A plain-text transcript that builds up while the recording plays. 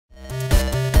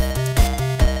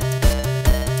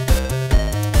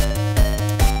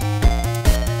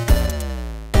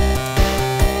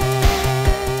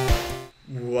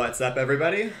What's up,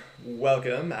 everybody?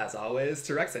 Welcome, as always,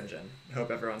 to RexEngine.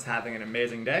 Hope everyone's having an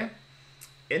amazing day.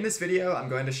 In this video, I'm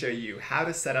going to show you how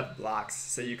to set up blocks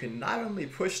so you can not only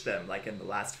push them like in the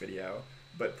last video,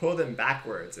 but pull them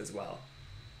backwards as well.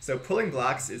 So pulling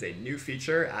blocks is a new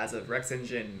feature as of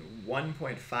RexEngine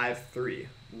 1.53,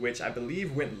 which I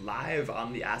believe went live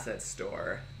on the asset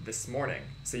store this morning.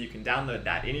 So you can download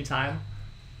that anytime.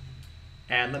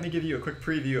 And let me give you a quick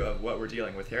preview of what we're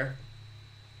dealing with here.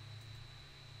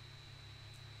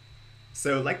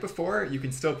 So like before, you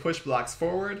can still push blocks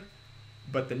forward,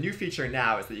 but the new feature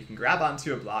now is that you can grab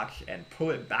onto a block and pull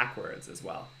it backwards as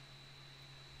well.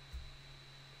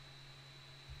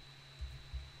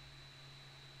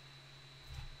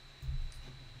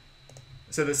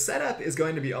 So the setup is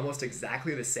going to be almost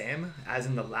exactly the same as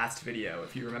in the last video,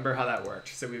 if you remember how that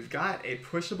worked. So we've got a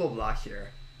pushable block here,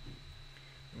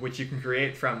 which you can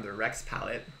create from the Rex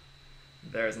palette.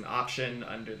 There's an option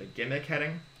under the gimmick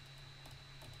heading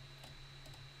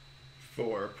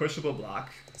for pushable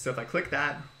block. So if I click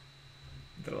that,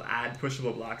 it'll add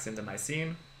pushable blocks into my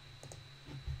scene.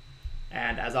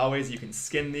 And as always, you can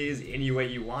skin these any way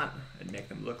you want and make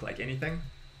them look like anything.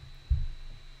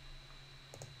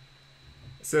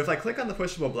 So if I click on the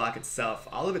pushable block itself,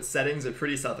 all of its settings are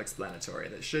pretty self-explanatory.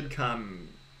 That should come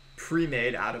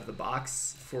pre-made out of the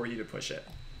box for you to push it.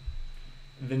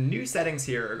 The new settings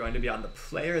here are going to be on the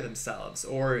player themselves,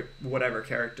 or whatever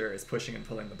character is pushing and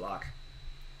pulling the block.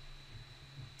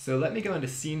 So let me go into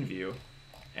scene view,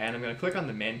 and I'm going to click on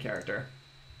the main character.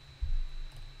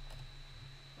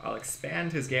 I'll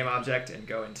expand his game object and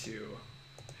go into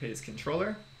his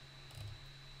controller.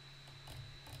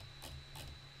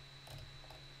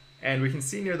 And we can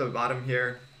see near the bottom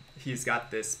here, he's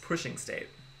got this pushing state.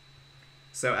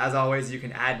 So as always, you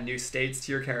can add new states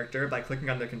to your character by clicking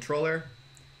on the controller,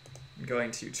 going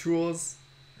to Tools,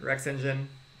 RexEngine,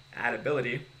 Add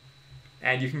Ability,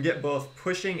 and you can get both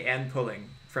pushing and pulling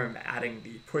from adding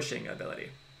the pushing ability.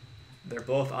 They're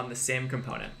both on the same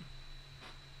component.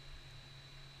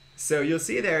 So you'll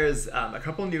see there's a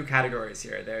couple new categories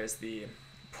here. There's the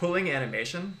pulling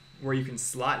animation, where you can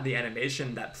slot the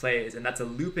animation that plays, and that's a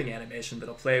looping animation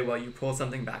that'll play while you pull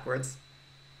something backwards.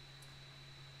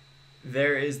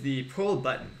 There is the pull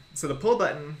button. So the pull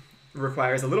button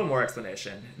requires a little more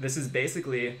explanation. This is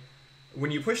basically,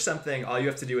 when you push something, all you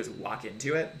have to do is walk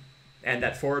into it, and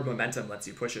that forward momentum lets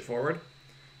you push it forward.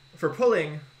 For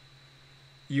pulling,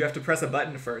 you have to press a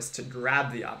button first to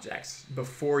grab the object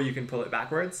before you can pull it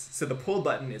backwards. So the pull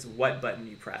button is what button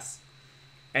you press.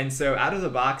 And so out of the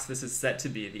box, this is set to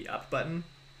be the up button.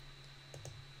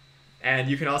 And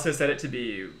you can also set it to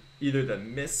be either the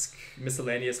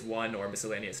miscellaneous 1 or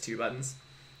miscellaneous 2 buttons.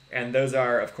 And those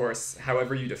are, of course,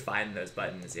 however you define those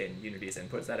buttons in Unity's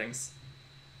input settings.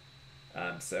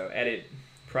 So edit,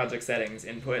 project settings,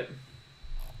 input.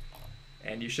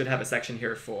 And you should have a section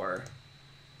here for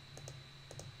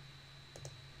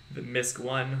the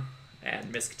MISC1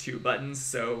 and MISC2 buttons.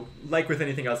 So like with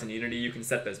anything else in Unity, you can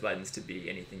set those buttons to be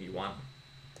anything you want.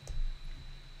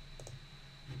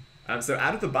 So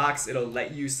out of the box, it'll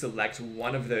let you select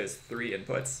one of those 3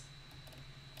 inputs.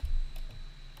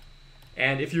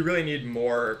 And if you really need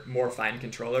more fine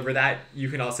control over that, you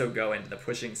can also go into the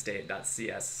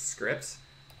pushingstate.cs script,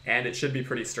 and it should be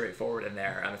pretty straightforward in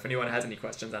there. If anyone has any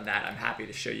questions on that, I'm happy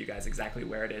to show you guys exactly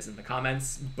where it is in the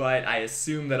comments, but I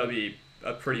assume that'll be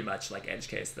a pretty much like edge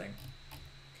case thing.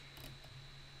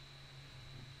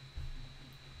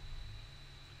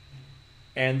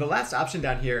 And the last option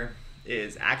down here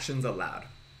is actions allowed.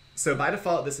 So by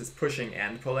default, this is pushing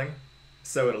and pulling.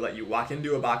 So it'll let you walk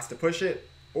into a box to push it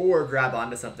or grab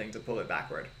onto something to pull it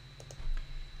backward.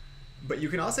 But you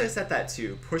can also set that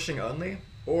to pushing only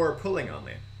or pulling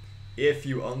only if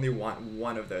you only want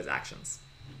one of those actions.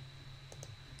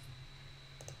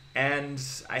 And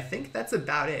I think that's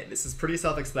about it. This is pretty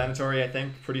self-explanatory, I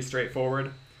think, pretty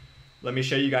straightforward. Let me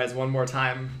show you guys one more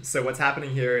time. So what's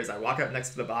happening here is I walk up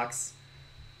next to the box,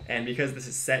 and because this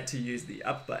is set to use the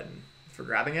up button for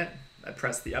grabbing it, I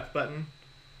press the up button,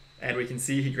 and we can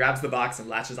see he grabs the box and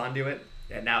latches onto it.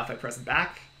 And now if I press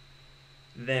back,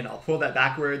 then I'll pull that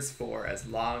backwards for as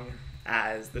long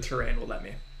as the terrain will let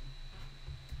me.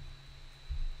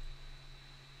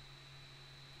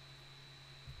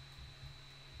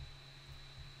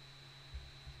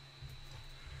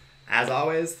 As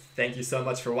always, thank you so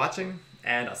much for watching,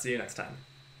 and I'll see you next time.